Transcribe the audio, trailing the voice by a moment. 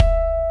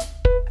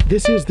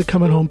This is the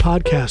Coming Home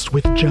Podcast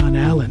with John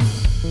Allen.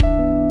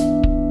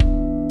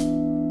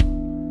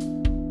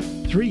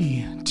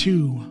 3,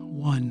 2,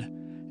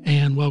 1,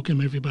 and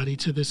welcome everybody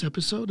to this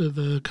episode of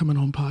the Coming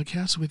Home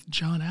Podcast with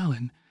John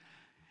Allen.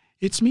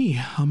 It's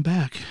me. I'm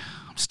back.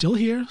 I'm still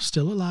here,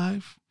 still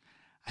alive.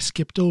 I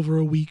skipped over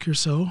a week or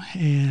so,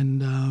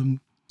 and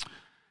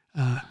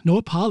no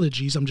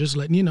apologies. I'm just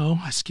letting you know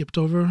I skipped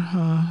over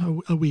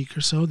a week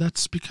or so.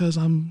 That's because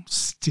I'm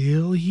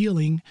still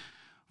healing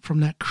from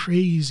that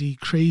crazy,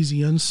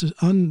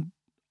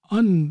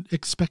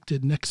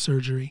 unexpected neck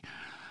surgery.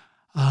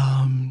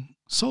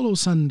 Solo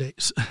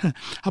Sundays. How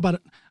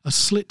about a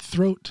slit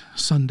throat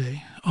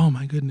Sunday? Oh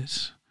my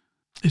goodness.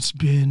 It's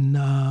been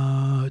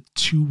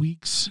 2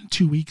 weeks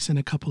and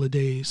a couple of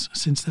days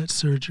since that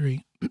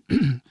surgery.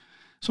 So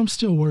I'm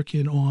still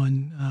working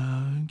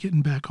on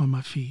getting back on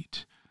my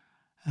feet.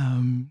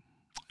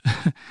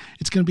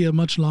 It's going to be a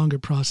much longer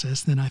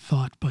process than I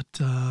thought, but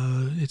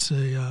it's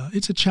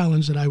a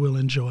challenge that I will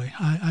enjoy.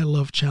 I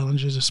love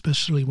challenges,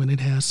 especially when it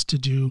has to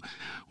do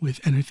with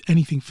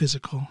anything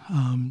physical.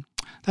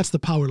 That's the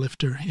power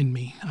lifter in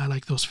me. I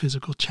like those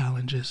physical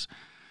challenges.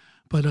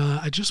 But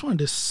I just wanted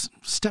to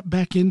step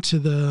back into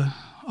the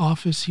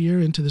office here,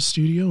 into the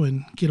studio,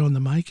 and get on the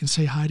mic and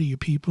say hi to you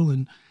people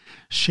and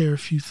share a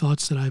few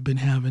thoughts that I've been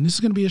having. This is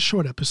going to be a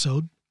short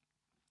episode.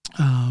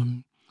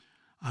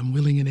 I'm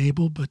willing and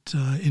able, but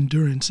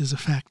endurance is a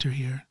factor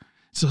here.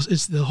 So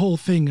it's the whole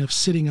thing of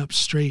sitting up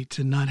straight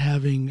and not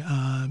having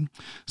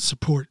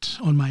support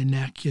on my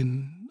neck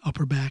and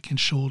upper back and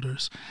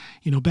shoulders.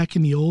 You know, back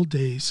in the old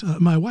days,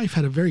 my wife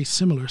had a very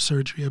similar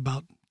surgery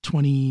about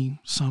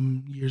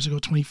 20-some years ago,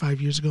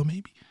 25 years ago,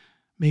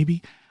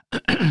 maybe.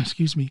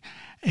 Excuse me.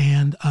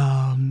 And,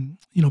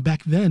 you know,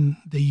 back then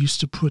they used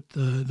to put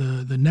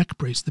the neck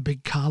brace, the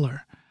big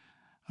collar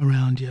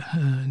around you,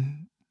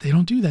 and they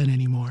don't do that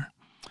anymore.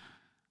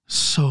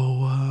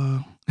 So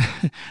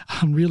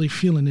I'm really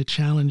feeling the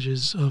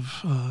challenges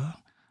of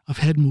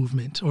head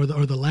movement or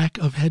the lack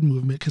of head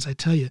movement, because I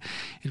tell you,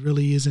 it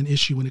really is an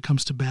issue when it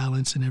comes to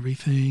balance and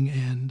everything,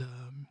 and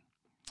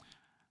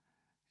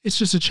it's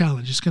just a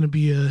challenge. It's going to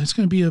be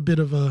a bit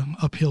of a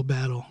uphill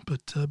battle,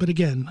 but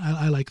again,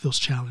 I like those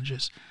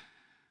challenges.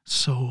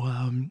 So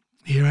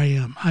here I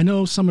am. I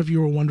know some of you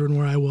were wondering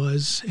where I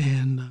was,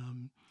 and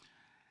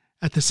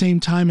at the same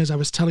time as I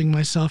was telling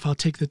myself I'll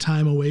take the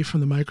time away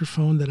from the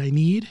microphone that I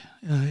need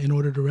in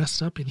order to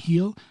rest up and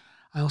heal,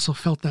 I also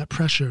felt that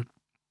pressure,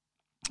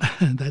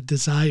 that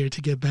desire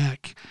to get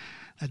back,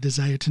 that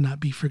desire to not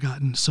be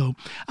forgotten. So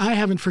I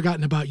haven't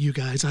forgotten about you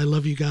guys. I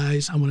love you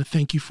guys. I want to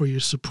thank you for your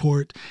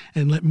support.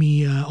 And let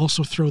me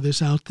also throw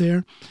this out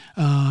there.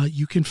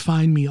 You can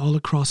find me all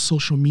across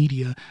social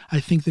media.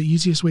 I think the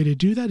easiest way to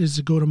do that is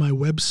to go to my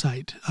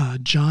website,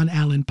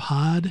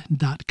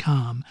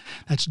 johnallenpod.com.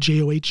 That's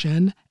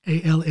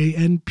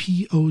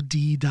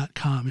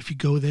JOHNALANPOD.com. If you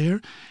go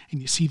there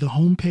and you see the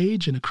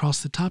homepage, and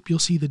across the top, you'll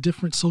see the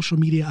different social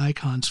media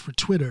icons for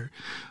Twitter,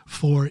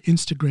 for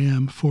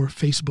Instagram, for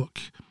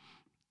Facebook.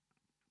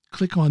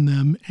 Click on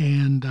them,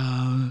 and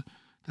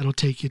that'll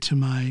take you to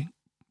my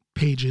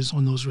pages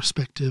on those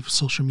respective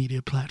social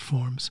media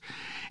platforms.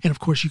 And of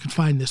course, you can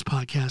find this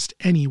podcast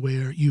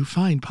anywhere you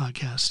find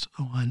podcasts,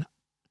 on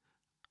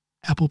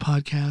Apple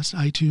Podcasts,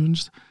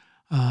 iTunes,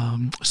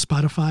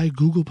 Spotify,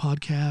 Google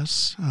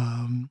Podcasts,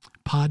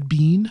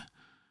 Podbean,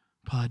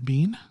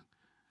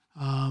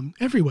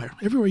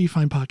 everywhere you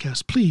find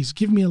podcasts. Please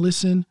give me a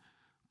listen.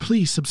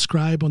 Please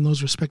subscribe on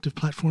those respective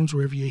platforms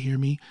wherever you hear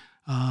me.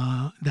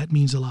 That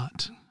means a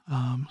lot.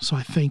 So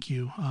I thank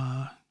you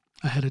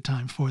ahead of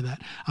time for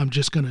that. I'm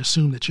just going to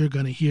assume that you're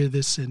going to hear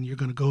this and you're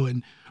going to go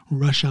and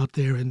rush out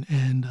there and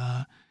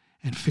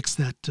fix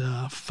that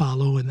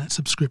follow and that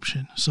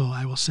subscription. So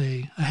I will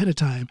say ahead of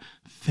time,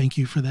 thank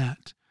you for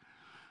that.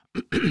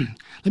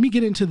 Let me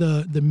get into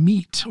the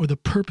meat or the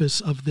purpose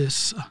of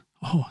this.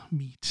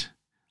 Meat.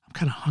 I'm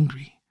kind of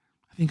hungry.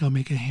 I think I'll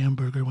make a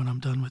hamburger when I'm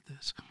done with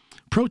this.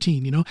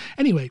 Protein, you know.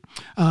 Anyway,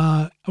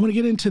 I want to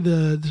get into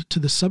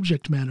the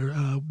subject matter,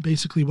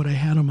 basically what I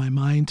had on my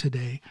mind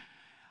today.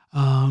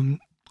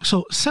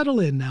 So settle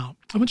in now.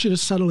 I want you to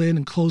settle in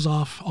and close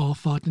off all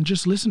thought and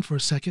just listen for a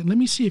second. Let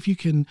me see if you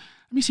can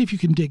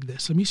dig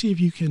this. Let me see if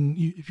you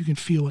can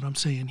feel what I'm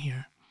saying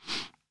here.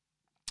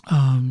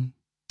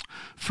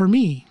 For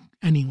me,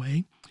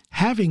 anyway,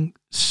 having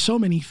so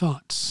many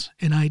thoughts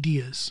and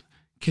ideas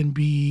can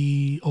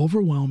be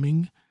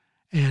overwhelming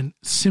and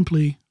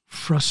simply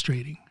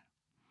frustrating.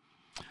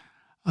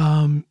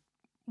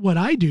 What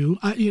I do,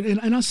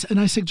 and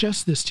I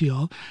suggest this to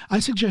y'all, I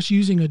suggest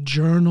using a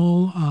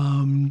journal,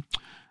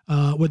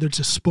 whether it's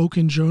a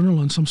spoken journal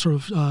on some sort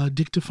of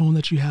dictaphone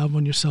that you have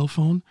on your cell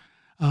phone,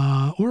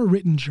 or a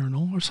written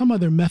journal, or some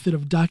other method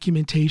of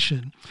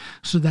documentation,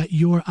 so that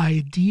your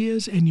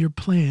ideas and your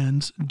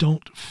plans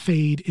don't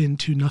fade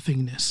into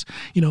nothingness.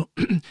 You know,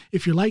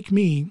 if you're like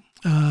me,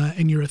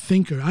 and you're a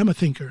thinker, I'm a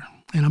thinker,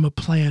 and I'm a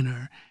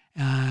planner,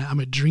 I'm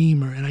a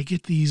dreamer, and I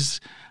get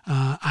these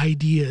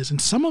ideas, and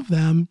some of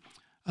them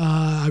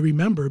I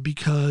remember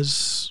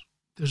because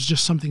There's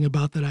just something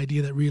about that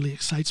idea that really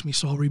excites me,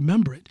 so I'll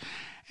remember it.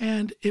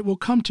 And it will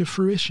come to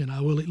fruition. I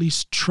will at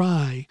least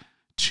try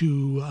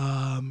to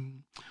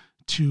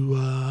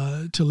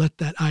let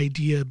that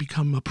idea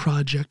become a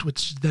project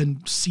which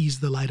then sees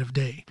the light of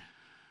day.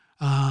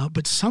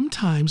 But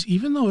sometimes,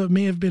 even though it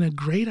may have been a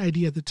great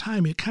idea at the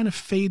time, it kind of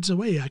fades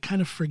away. I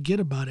kind of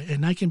forget about it,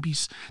 and that can be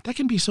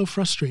so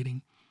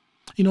frustrating.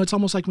 It's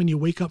almost like when you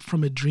wake up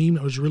from a dream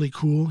that was really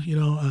cool,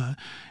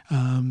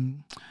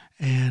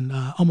 and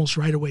almost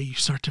right away you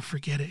start to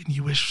forget it, and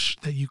you wish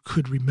that you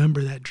could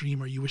remember that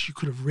dream, or you wish you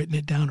could have written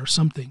it down or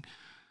something.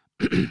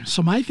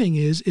 So my thing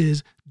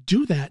is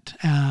do that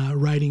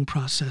writing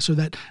process, or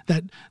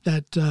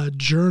that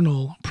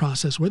journal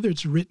process, whether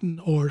it's written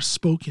or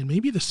spoken.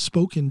 Maybe the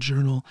spoken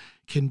journal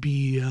can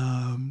be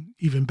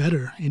even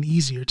better and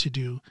easier to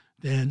do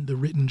than the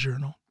written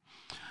journal.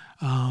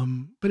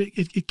 But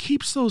it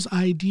keeps those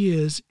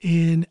ideas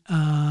in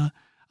a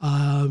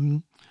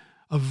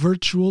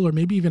virtual or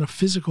maybe even a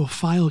physical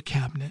file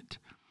cabinet.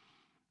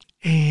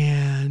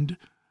 And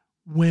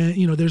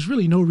when, there's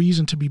really no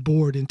reason to be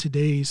bored in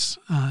today's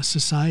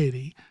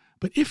society.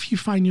 But if you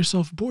find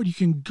yourself bored, you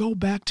can go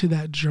back to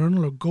that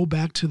journal or go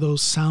back to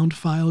those sound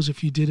files.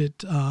 If you did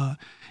it,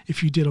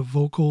 if you did a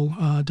vocal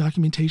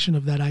documentation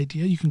of that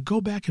idea, you can go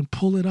back and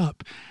pull it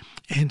up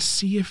and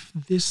see if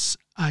this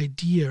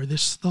idea or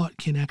this thought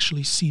can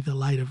actually see the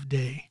light of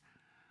day.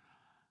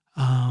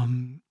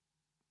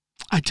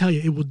 I tell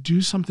you, it will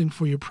do something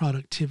for your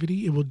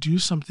productivity. It will do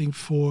something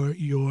for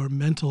your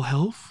mental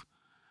health,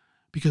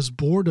 because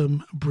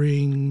boredom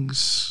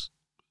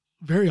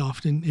very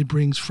often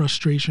brings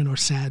frustration or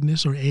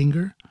sadness or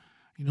anger,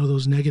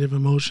 those negative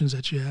emotions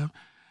that you have.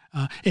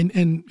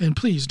 And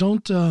please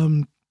don't,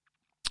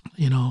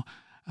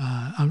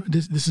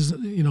 this is,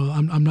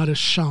 I'm not a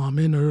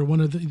shaman or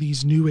one of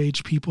these new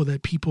age people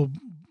that people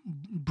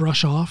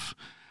brush off.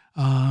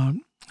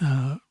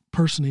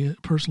 Personally,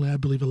 I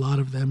believe a lot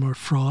of them are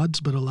frauds,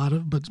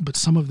 but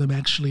some of them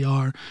actually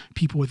are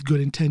people with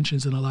good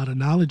intentions and a lot of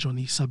knowledge on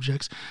these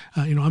subjects.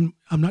 I'm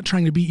not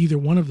trying to be either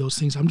one of those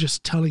things. I'm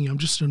just telling you, I'm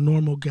just a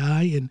normal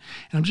guy, and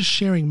I'm just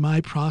sharing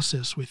my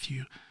process with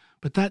you.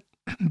 But that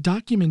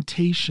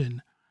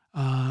documentation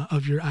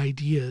of your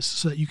ideas,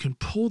 so that you can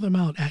pull them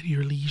out at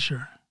your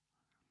leisure.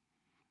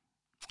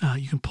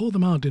 You can pull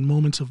them out in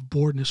moments of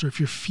boredness, or if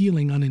you're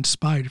feeling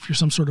uninspired, if you're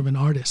some sort of an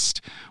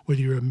artist,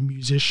 whether you're a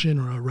musician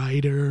or a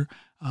writer,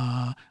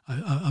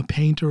 a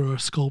painter or a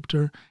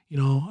sculptor,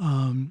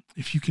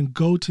 if you can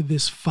go to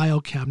this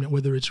file cabinet,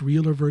 whether it's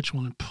real or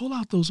virtual, and pull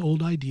out those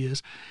old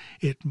ideas,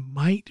 it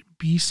might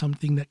be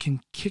something that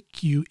can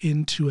kick you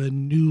into a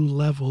new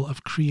level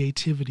of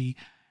creativity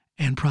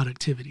and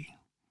productivity.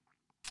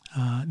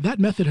 That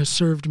method has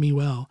served me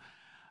well.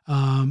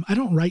 I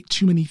don't write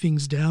too many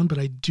things down, but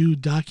I do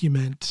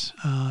document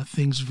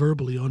things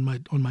verbally on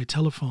my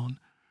telephone,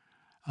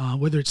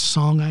 whether it's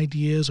song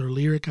ideas or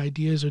lyric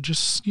ideas, or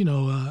just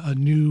a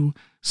new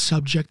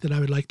subject that I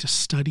would like to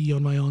study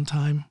on my own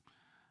time.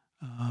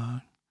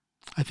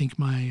 I think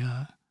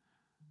my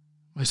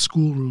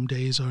schoolroom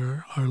days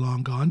are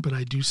long gone, but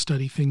I do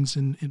study things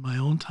in my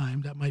own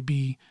time. That might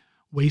be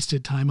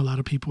wasted time, a lot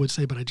of people would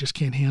say, but I just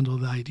can't handle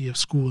the idea of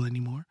school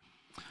anymore.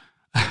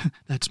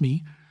 That's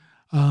me.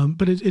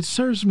 But it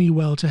serves me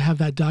well to have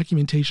that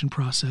documentation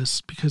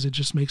process, because it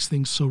just makes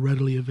things so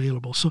readily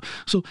available. So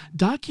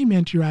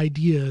document your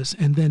ideas,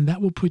 and then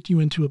that will put you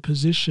into a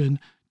position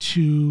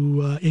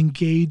to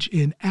engage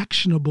in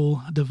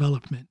actionable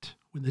development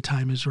when the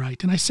time is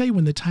right. And I say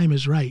when the time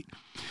is right,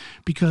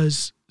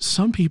 because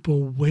some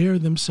people wear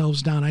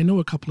themselves down. I know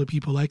a couple of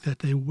people like that.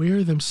 They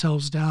wear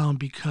themselves down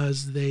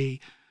because they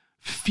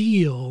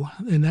feel,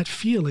 and that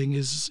feeling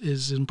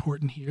is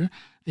important here,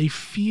 they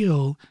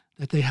feel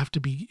that they have to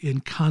be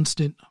in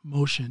constant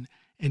motion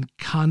and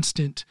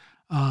constant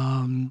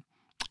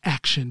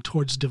action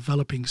towards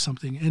developing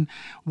something. And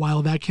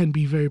while that can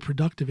be very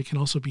productive, it can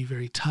also be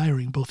very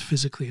tiring, both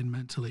physically and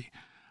mentally.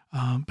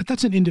 But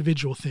that's an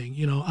individual thing.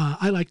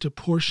 I like to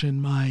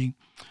portion my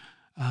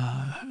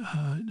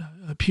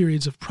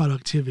periods of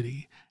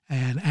productivity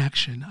and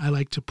action. I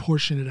like to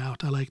portion it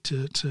out. I like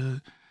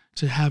to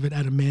have it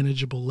at a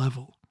manageable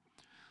level.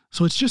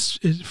 So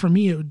for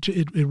me,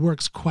 it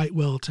works quite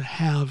well to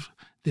have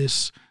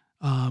this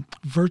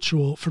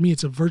virtual, for me,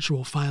 it's a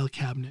virtual file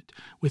cabinet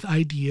with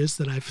ideas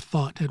that I've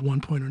thought at one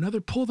point or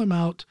another, pull them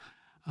out,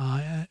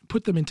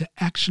 put them into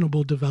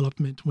actionable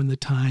development when the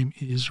time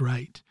is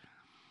right.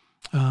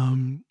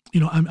 I'm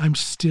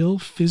still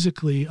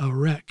physically a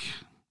wreck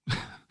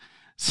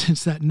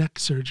since that neck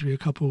surgery a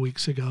couple of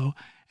weeks ago,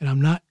 and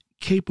I'm not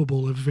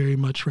capable of very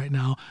much right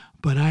now,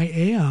 but I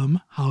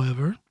am,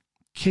 however,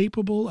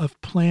 capable of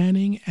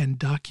planning and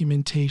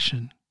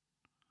documentation.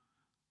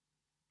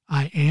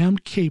 I am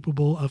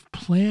capable of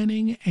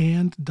planning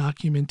and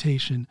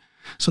documentation.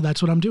 So that's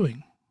what I'm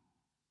doing.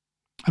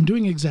 I'm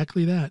doing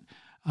exactly that.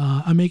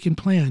 I'm making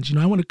plans.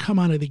 I want to come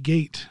out of the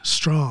gate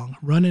strong,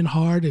 running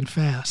hard and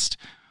fast.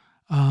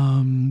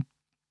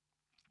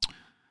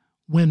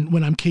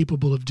 when I'm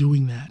capable of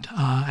doing that.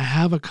 I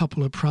have a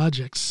couple of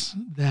projects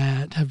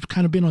that have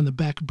kind of been on the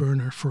back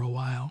burner for a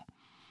while,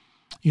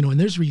 and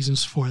there's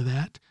reasons for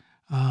that.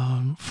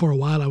 For a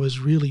while, I was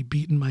really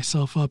beating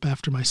myself up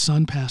after my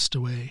son passed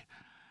away,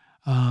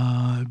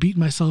 beating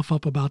myself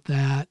up about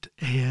that.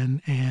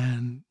 And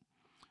in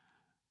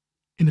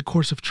the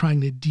course of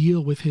trying to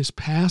deal with his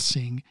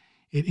passing,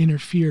 it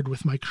interfered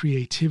with my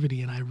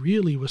creativity. And I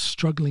really was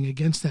struggling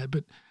against that.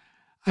 But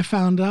I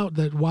found out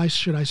that why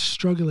should I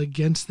struggle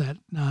against that?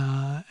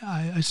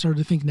 I started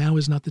to think now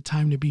is not the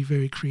time to be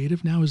very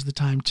creative. Now is the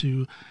time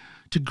to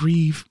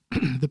grieve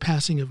the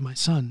passing of my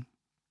son.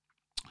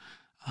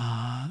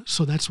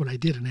 So that's what I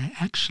did. And I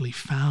actually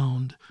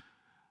found,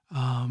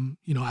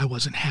 I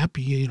wasn't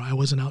happy. I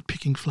wasn't out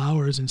picking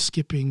flowers and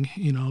skipping,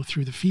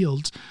 through the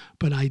fields,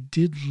 but I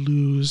did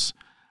lose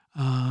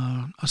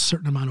a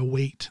certain amount of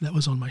weight that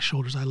was on my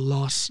shoulders. I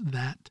lost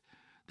that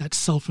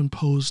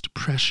self-imposed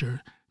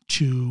pressure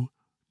to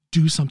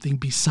do something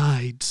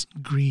besides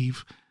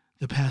grieve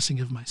the passing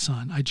of my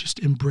son. I just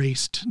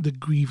embraced the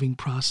grieving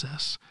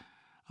process.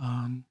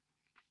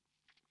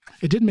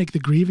 It didn't make the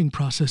grieving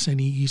process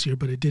any easier,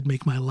 but it did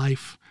make my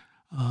life,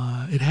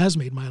 it has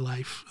made my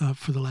life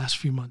for the last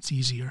few months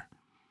easier.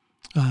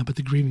 But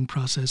the grieving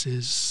process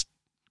is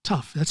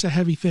tough. That's a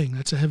heavy thing.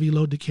 That's a heavy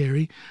load to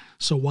carry.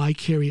 So why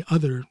carry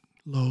other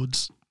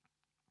loads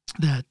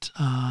that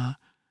I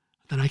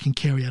can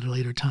carry at a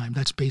later time?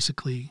 That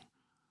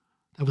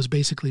was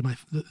basically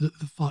the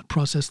thought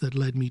process that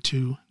led me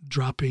to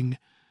dropping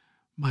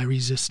my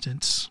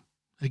resistance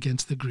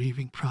against the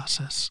grieving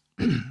process.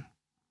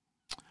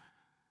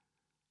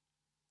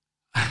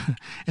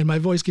 And my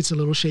voice gets a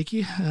little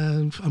shaky.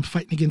 I'm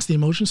fighting against the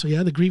emotion. So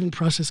yeah, the grieving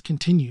process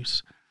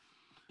continues.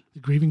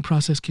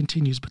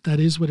 But that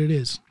is what it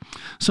is.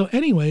 So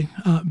anyway,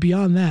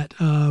 beyond that,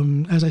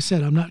 as I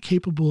said, I'm not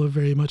capable of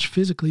very much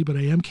physically, but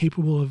I am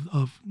capable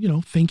of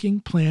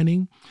thinking,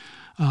 planning,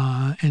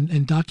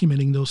 and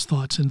documenting those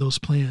thoughts and those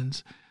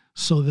plans,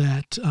 so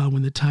that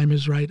when the time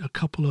is right, a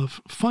couple of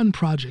fun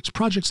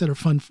projects that are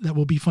fun, that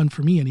will be fun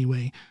for me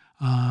anyway,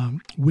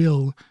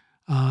 will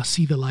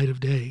see the light of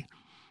day.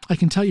 I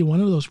can tell you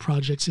one of those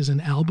projects is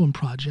an album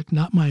project,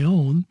 not my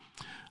own,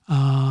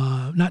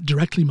 not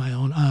directly my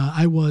own.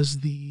 I was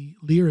the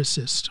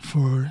lyricist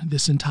for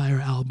this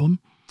entire album.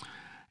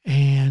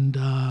 And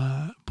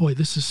boy,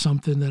 this is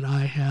something that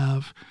I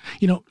have,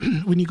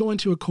 when you go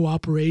into a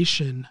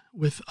cooperation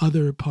with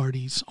other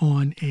parties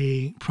on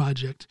a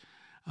project,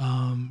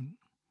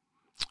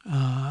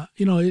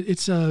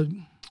 it's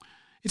an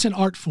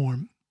art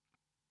form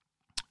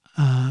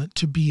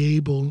to be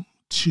able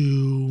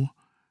to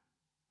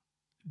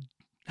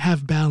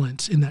have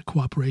balance in that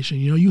cooperation.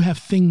 You have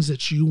things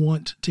that you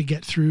want to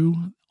get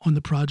through on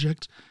the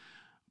project,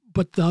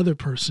 but the other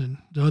person,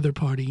 the other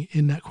party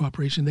in that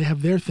cooperation, they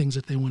have their things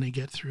that they want to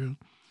get through.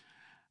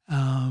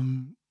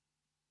 And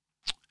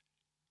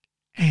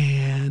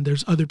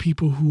there's other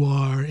people who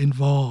are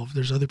involved.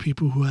 There's other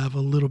people who have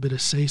a little bit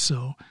of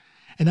say-so.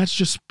 And that's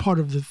just part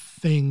of the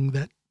thing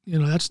that,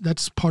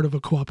 that's part of a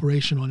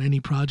cooperation on any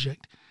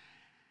project.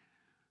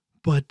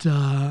 But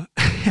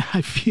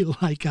I feel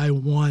like I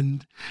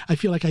won. I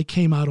feel like I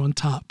came out on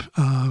top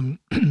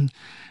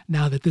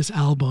now that this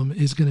album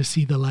is going to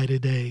see the light of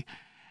day.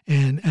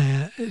 And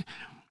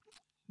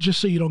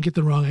just so you don't get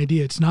the wrong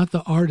idea, it's not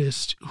the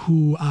artist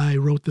who I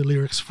wrote the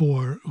lyrics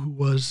for who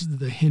was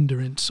the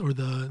hindrance or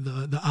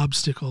the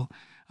obstacle.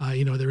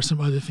 There were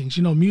some other things.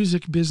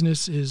 Music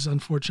business is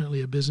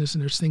unfortunately a business,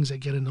 and there's things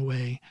that get in the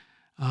way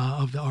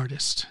of the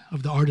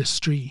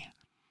artistry.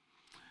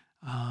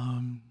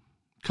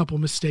 Couple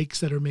mistakes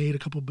that are made, a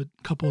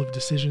couple of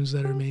decisions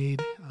that are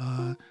made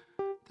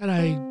that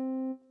I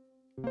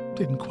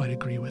didn't quite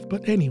agree with.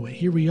 But anyway,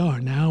 here we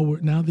are.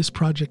 Now this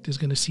project is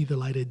going to see the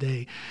light of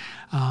day.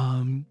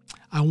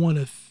 I want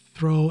to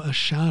throw a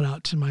shout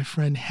out to my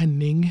friend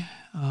Henning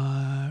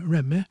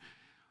Remme.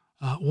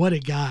 What a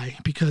guy!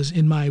 Because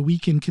in my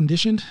weakened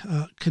condition,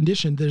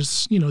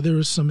 there's there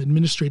was some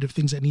administrative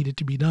things that needed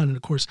to be done, and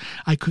of course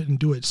I couldn't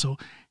do it. So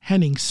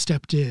Henning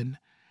stepped in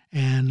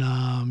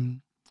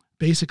and.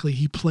 Basically,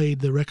 he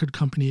played the record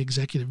company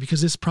executive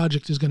because this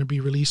project is going to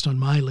be released on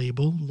my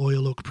label,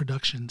 Loyal Oak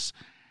Productions,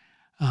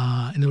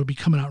 and it'll be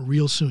coming out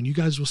real soon. You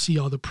guys will see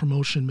all the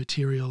promotion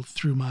material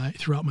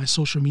throughout my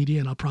social media,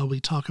 and I'll probably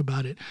talk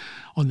about it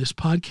on this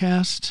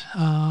podcast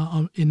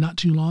in not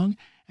too long.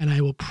 And I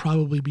will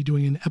probably be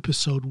doing an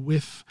episode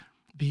with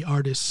the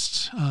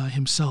artist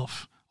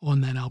himself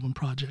on that album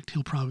project.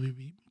 He'll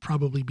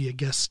probably be a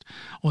guest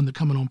on the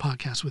Coming On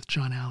podcast with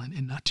John Allen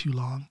in not too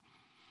long.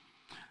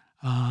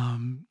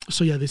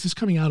 So yeah, this is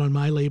coming out on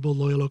my label,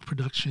 Loyal Oak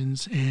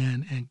Productions,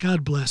 and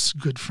God bless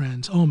good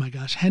friends. Oh my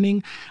gosh,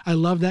 Henning, I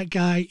love that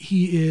guy.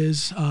 He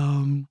is,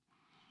 yeah,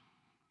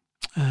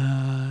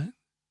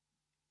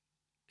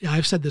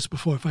 I've said this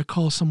before. If I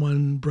call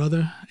someone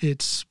brother,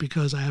 it's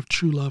because I have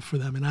true love for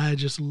them, and I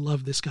just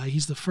love this guy.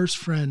 He's the first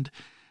friend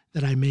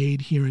that I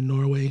made here in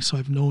Norway, so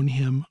I've known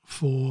him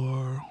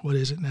for,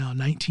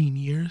 19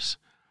 years,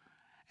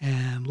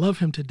 and love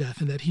him to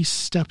death, and that he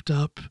stepped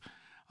up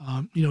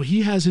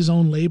He has his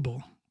own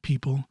label,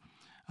 people.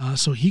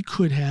 So he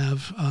could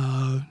have,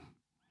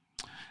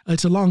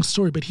 it's a long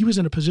story, but he was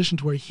in a position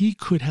to where he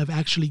could have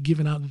actually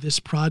given out this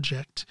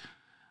project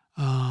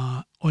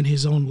on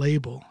his own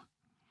label.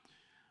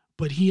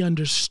 But he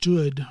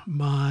understood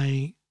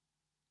my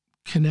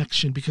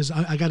connection, because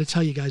I got to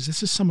tell you guys,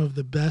 this is some of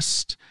the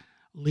best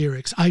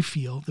lyrics, I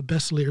feel, the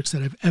best lyrics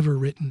that I've ever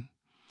written.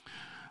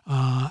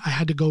 I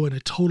had to go in a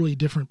totally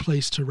different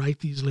place to write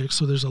these lyrics,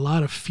 so there's a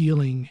lot of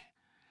feeling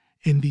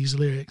in these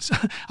lyrics.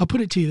 I'll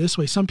put it to you this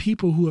way. Some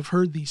people who have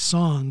heard these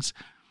songs,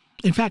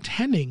 in fact,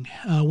 Henning,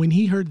 when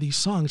he heard these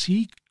songs,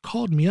 he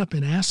called me up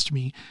and asked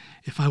me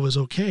if I was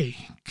okay.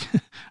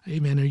 Hey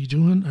man, are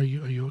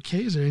you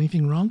okay? Is there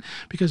anything wrong?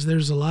 Because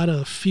there's a lot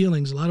of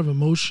feelings, a lot of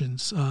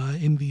emotions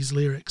in these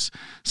lyrics.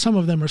 Some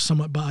of them are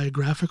somewhat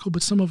biographical,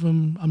 but some of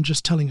them I'm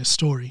just telling a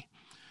story.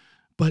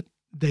 But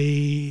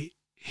they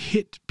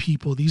hit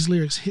people. These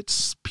lyrics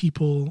hits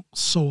people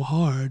so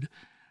hard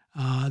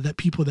that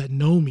people that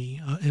know me,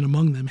 and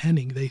among them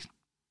Henning, they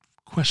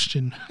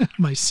question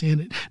my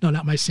sanity. No,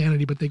 not my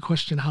sanity, but they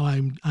question how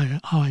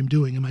I'm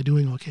doing. Am I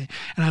doing okay?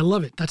 And I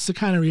love it. That's the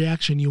kind of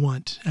reaction you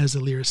want as a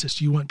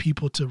lyricist. You want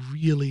people to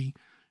really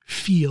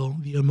feel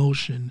the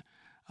emotion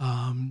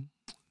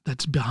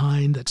that's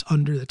behind, that's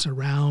under, that's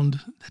around,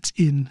 that's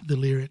in the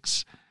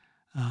lyrics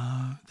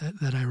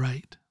that I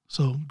write.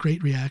 So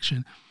great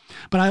reaction.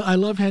 But I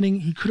love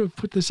Henning. He could have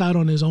put this out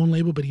on his own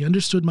label, but he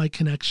understood my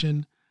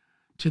connection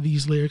to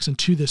these lyrics and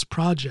to this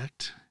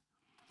project.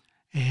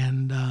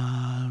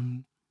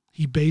 And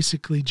he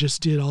basically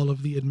just did all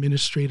of the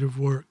administrative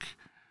work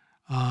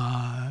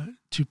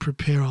to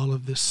prepare all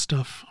of this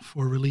stuff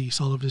for release,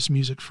 all of this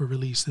music for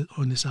release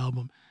on this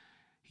album.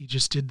 He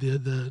just did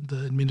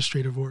the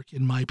administrative work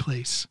in my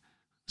place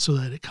so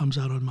that it comes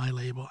out on my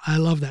label. I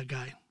love that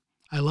guy.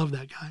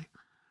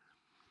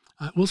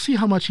 We'll see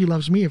how much he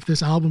loves me if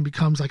this album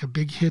becomes like a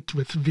big hit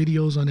with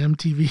videos on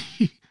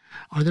MTV.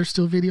 Are there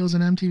still videos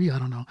on MTV? I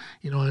don't know.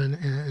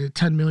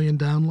 10 million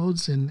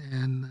downloads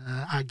and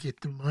I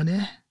get the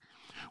money.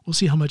 We'll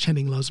see how much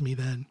Henning loves me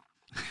then.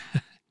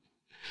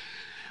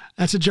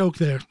 That's a joke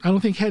there. I don't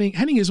think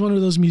Henning is one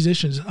of those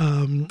musicians.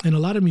 And a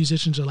lot of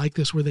musicians are like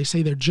this, where they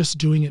say they're just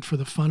doing it for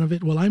the fun of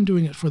it. Well, I'm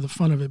doing it for the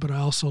fun of it, but I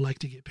also like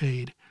to get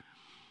paid.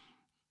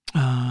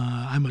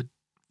 I'm a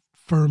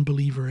firm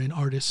believer in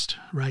artist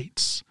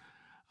rights.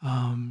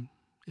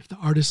 If the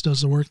artist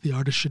does the work, the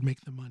artist should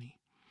make the money.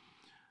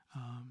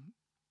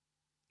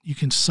 You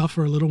can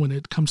suffer a little when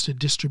it comes to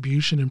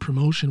distribution and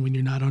promotion when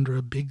you're not under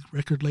a big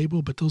record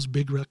label, but those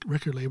big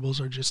record labels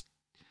are just,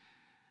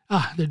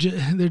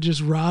 they're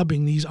just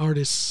robbing these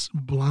artists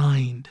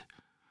blind.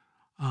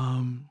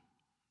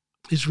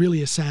 It's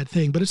really a sad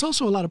thing, but it's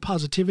also a lot of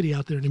positivity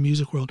out there in the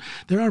music world.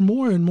 There are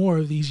more and more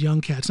of these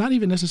young cats, not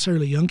even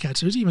necessarily young cats.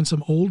 There's even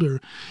some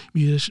older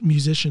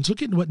musicians.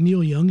 Look at what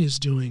Neil Young is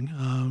doing.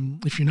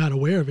 If you're not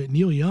aware of it,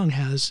 Neil Young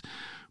has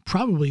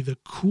probably the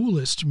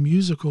coolest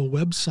musical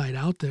website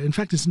out there. In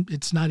fact,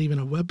 it's not even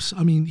a website.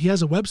 I mean, he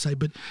has a website,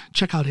 but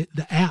check out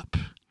the app.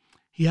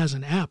 He has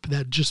an app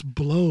that just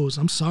blows.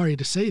 I'm sorry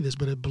to say this,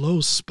 but it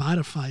blows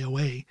Spotify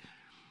away.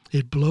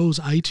 It blows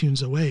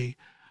iTunes away.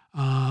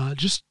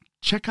 Just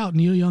check out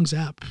Neil Young's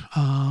app.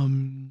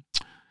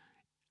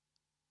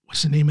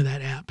 What's the name of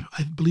that app?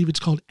 I believe it's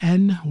called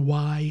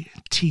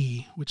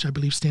NYT, which I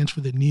believe stands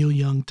for the Neil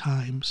Young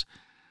Times.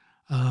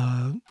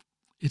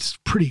 It's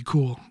pretty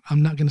cool.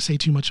 I'm not going to say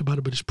too much about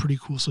it, but it's pretty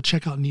cool. So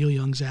check out Neil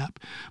Young's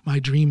app. My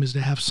dream is to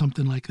have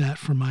something like that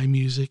for my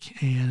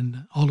music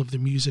and all of the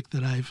music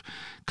that I've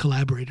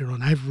collaborated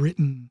on.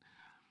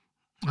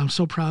 I'm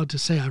so proud to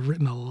say I've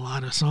written a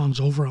lot of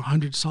songs, over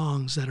 100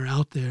 songs that are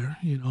out there,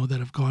 that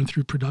have gone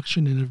through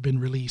production and have been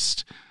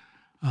released.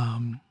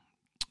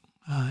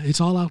 It's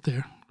all out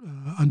there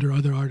under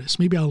other artists.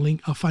 Maybe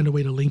I'll find a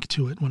way to link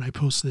to it when I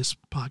post this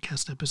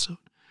podcast episode.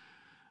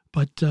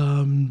 But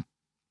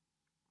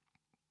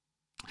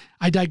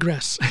I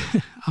digress.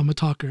 I'm a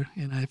talker,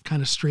 and I've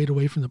kind of strayed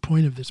away from the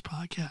point of this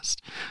podcast.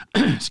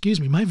 Excuse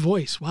me, my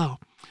voice. Wow.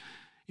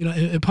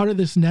 Part of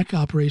this neck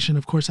operation,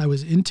 of course, I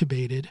was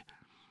intubated.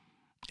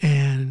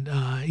 And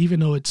even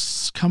though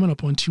it's coming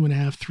up on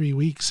 2.5, 3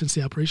 weeks since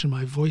the operation,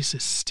 my voice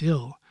is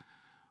still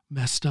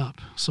messed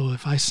up. So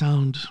if I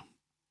sound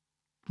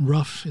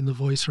rough in the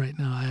voice right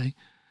now,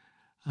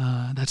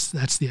 that's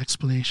the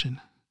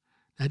explanation.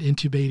 That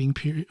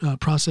intubating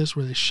process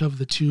where they shove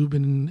the tube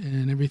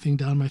and everything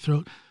down my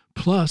throat.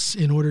 Plus,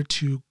 in order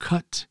to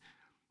cut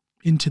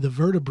into the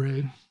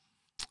vertebrae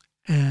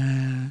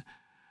and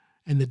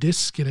the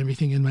disc and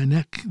everything in my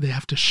neck, they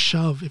have to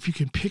shove. If you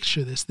can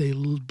picture this, they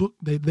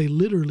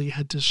literally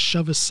had to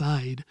shove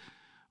aside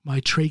my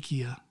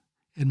trachea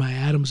and my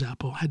Adam's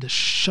apple. Had to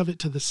shove it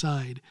to the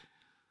side,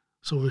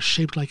 so it was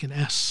shaped like an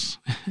S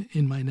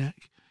in my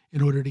neck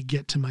in order to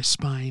get to my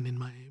spine and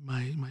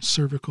my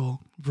cervical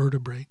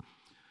vertebrae.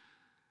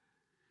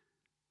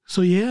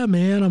 So yeah,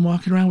 man, I'm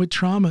walking around with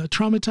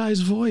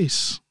traumatized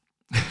voice.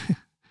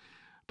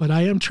 But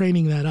I am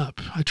training that up.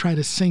 I try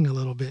to sing a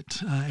little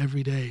bit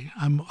every day.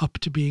 I'm up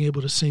to being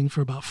able to sing for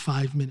about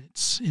 5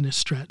 minutes in a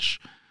stretch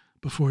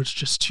before it's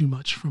just too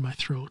much for my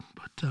throat.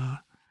 But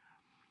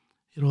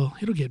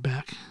it'll get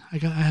back. I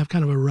have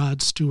kind of a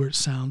Rod Stewart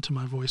sound to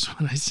my voice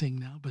when I sing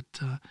now, but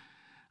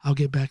I'll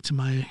get back to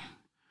my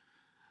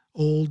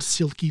old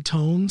silky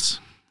tones,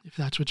 if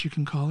that's what you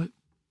can call it.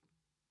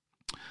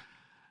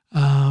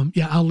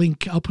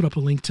 I'll put up a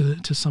link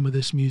to some of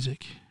this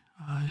music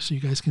so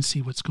you guys can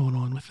see what's going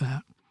on with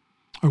that,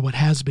 or what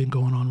has been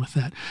going on with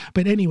that.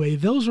 But anyway,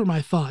 those were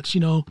my thoughts.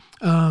 There's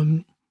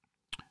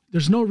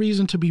no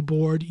reason to be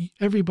bored.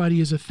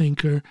 Everybody is a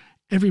thinker.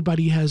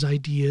 Everybody has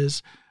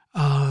ideas.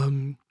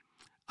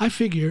 I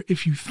figure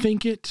if you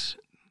think it,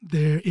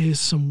 there is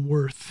some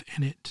worth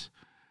in it.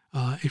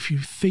 If you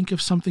think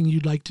of something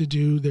you'd like to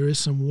do, there is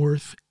some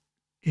worth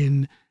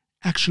in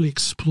actually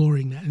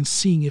exploring that and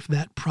seeing if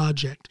that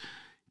project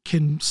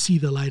can see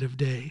the light of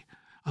day.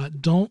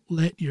 Don't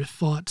let your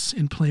thoughts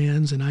and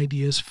plans and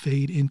ideas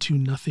fade into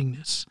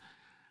nothingness.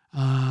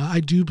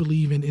 I do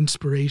believe in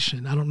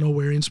inspiration. I don't know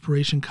where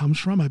inspiration comes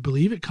from. I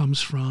believe it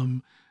comes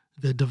from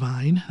the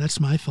divine. That's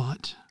my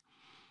thought.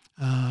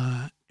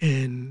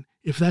 And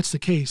if that's the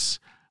case,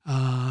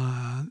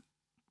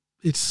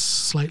 it's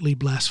slightly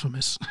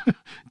blasphemous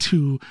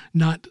to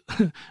not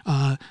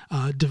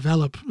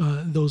develop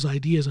those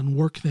ideas and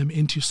work them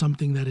into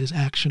something that is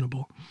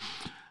actionable.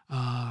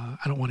 I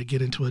don't want to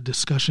get into a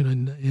discussion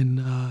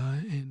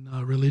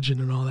in religion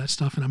and all that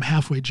stuff, and I'm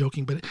halfway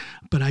joking,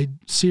 but I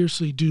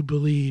seriously do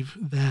believe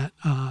that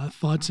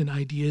thoughts and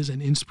ideas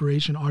and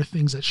inspiration are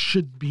things that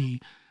should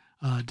be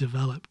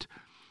developed.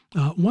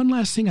 One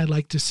last thing I'd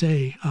like to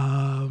say.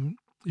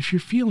 If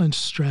you're feeling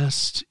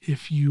stressed,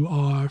 if you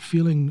are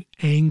feeling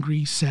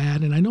angry,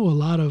 sad, and I know a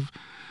lot of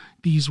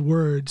these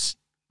words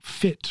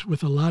fit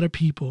with a lot of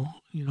people.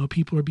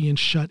 People are being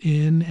shut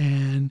in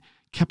and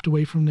kept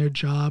away from their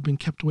job and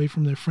kept away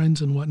from their friends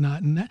and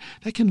whatnot, and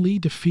that can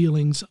lead to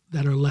feelings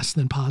that are less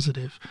than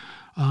positive.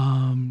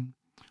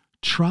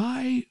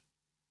 Try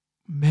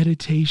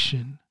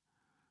meditation.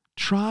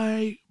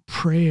 Try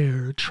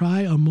prayer.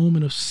 Try a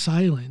moment of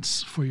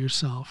silence for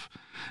yourself.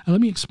 Now,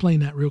 let me explain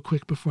that real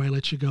quick before I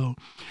let you go.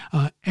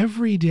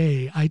 Every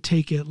day I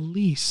take at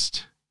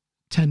least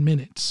 10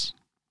 minutes.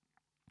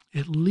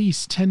 At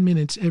least 10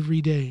 minutes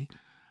every day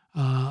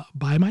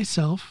by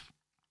myself.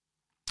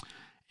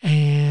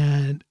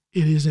 And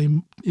it's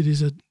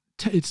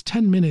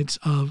 10 minutes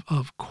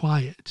of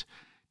quiet,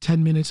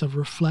 10 minutes of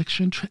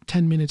reflection,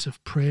 10 minutes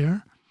of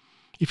prayer.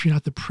 If you're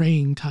not the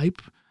praying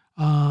type,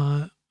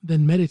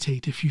 then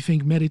meditate. If you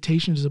think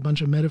meditation is a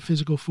bunch of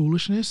metaphysical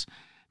foolishness,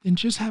 then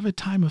just have a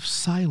time of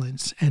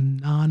silence and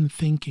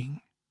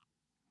non-thinking.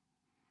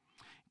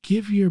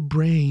 Give your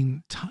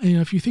brain time.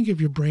 If you think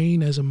of your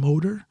brain as a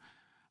motor,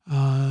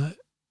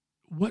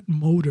 what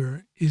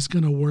motor is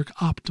going to work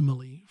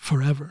optimally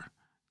forever?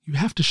 You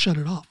have to shut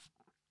it off.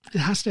 It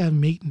has to have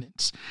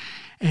maintenance.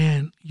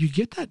 And you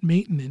get that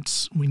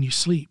maintenance when you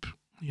sleep.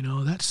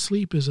 That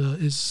sleep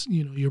is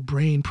your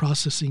brain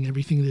processing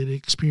everything that it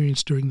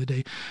experienced during the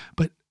day.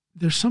 But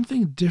there's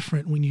something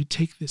different when you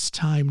take this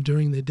time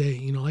during the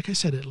day, like I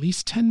said, at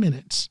least 10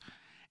 minutes,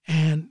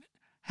 and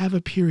have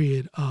a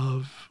period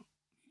of,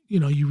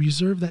 you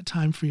reserve that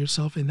time for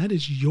yourself, and that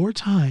is your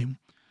time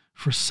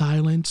for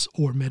silence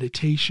or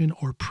meditation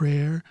or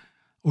prayer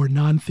or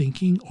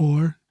non-thinking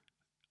or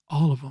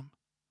all of them.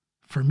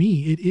 For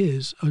me, it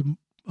is a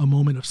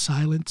moment of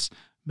silence,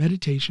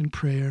 meditation,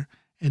 prayer,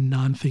 and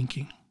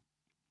non-thinking.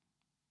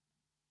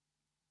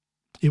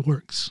 It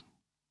works.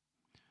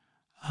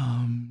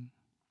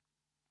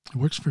 It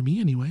works for me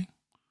anyway.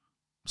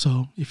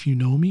 So if you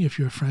know me, if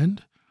you're a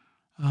friend,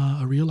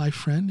 a real life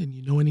friend, and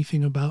you know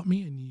anything about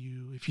me,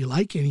 and if you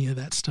like any of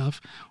that stuff,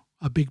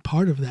 a big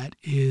part of that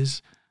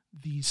is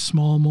these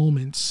small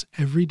moments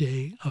every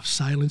day of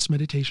silence,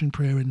 meditation,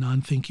 prayer, and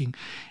non-thinking.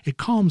 It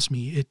calms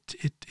me.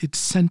 It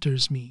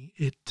centers me.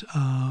 It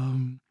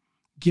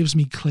gives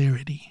me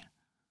clarity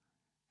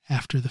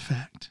after the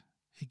fact.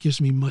 It gives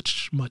me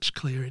much, much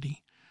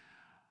clarity.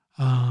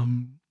 Yeah.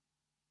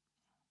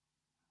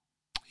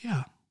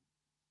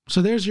 So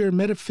there's your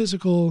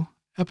metaphysical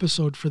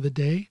episode for the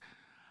day.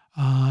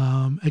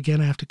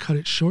 Again, I have to cut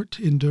it short.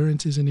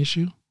 Endurance is an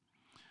issue.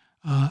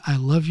 I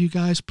love you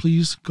guys.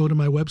 Please go to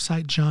my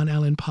website,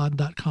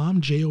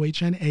 johnallenpod.com,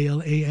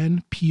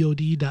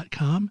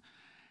 JOHNALANPOD.com.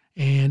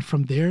 And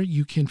from there,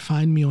 you can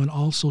find me on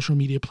all social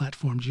media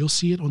platforms. You'll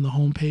see it on the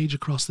home page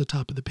across the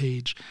top of the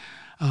page.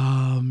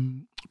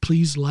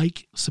 Please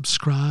like,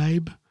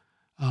 subscribe,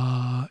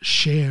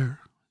 share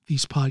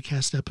these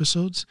podcast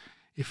episodes.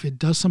 If it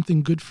does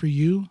something good for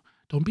you,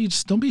 don't be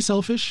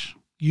selfish.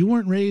 You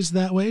weren't raised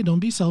that way. Don't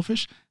be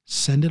selfish.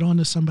 Send it on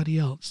to somebody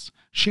else.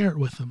 Share it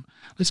with them.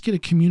 Let's get a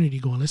community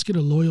going. Let's get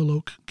a Loyal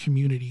Oak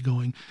community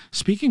going.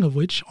 Speaking of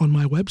which, on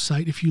my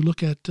website, if you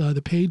look at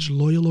the page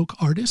Loyal Oak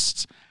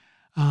Artists,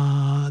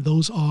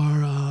 those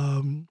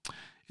are,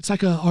 it's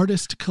like an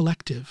artist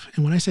collective.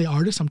 And when I say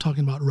artists, I'm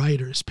talking about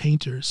writers,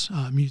 painters,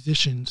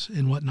 musicians,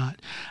 and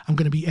whatnot. I'm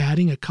going to be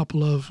adding a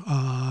couple of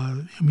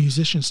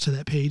musicians to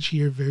that page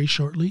here very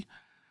shortly.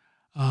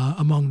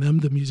 among them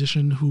the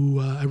musician who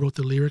I wrote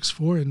the lyrics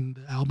for, and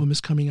the album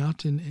is coming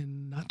out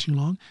in not too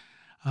long.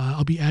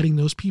 I'll be adding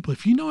those people.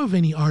 If you know of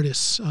any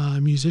artists,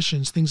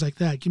 musicians, things like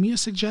that, give me a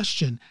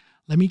suggestion.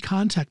 Let me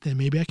contact them.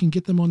 Maybe I can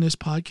get them on this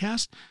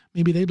podcast.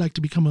 Maybe they'd like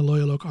to become a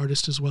Loyal Oak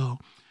artist as well.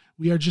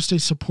 We are just a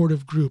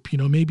supportive group. You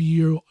know, maybe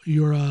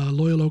you're a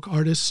Loyal Oak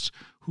artist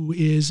who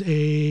is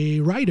a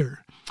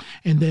writer.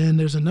 And then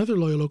there's another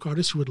Loyal Oak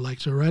artist who would like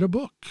to write a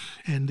book.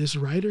 And this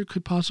writer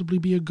could possibly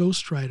be a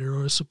ghostwriter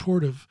or a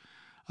supportive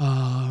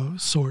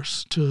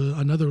source to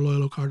another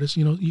Loyal Oak artist.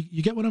 You know,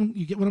 you get what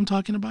I'm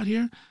talking about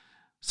here?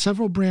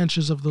 Several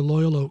branches of the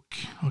Loyal Oak,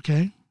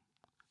 okay?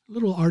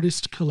 Little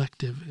artist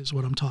collective is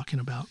what I'm talking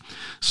about.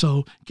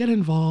 So get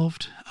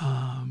involved,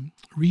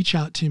 reach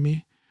out to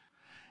me.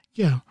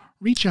 Yeah,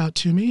 reach out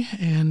to me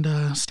and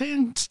stay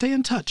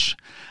in touch.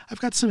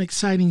 I've got some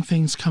exciting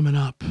things coming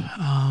up.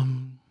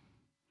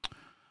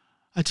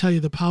 I tell you,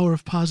 the power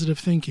of positive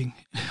thinking.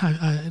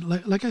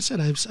 Like I said,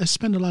 I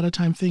spend a lot of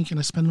time thinking.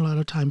 I spend a lot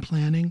of time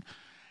planning,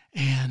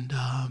 and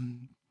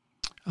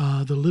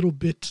the little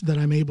bit that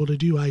I'm able to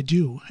do, I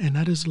do, and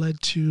that has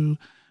led to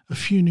a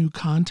few new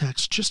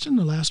contacts just in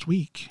the last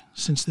week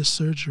since this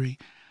surgery.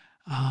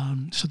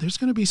 So there's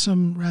going to be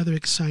some rather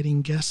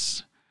exciting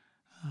guests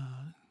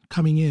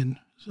coming in.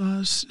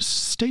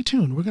 Stay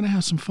tuned. We're going to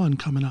have some fun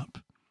coming up.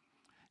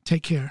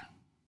 Take care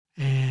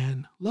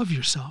and love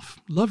yourself.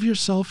 Love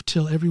yourself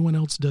till everyone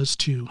else does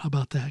too. How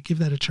about that? Give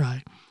that a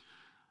try.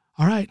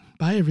 All right.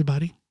 Bye,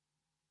 everybody.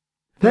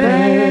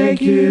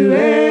 Thank you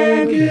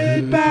and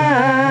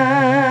goodbye.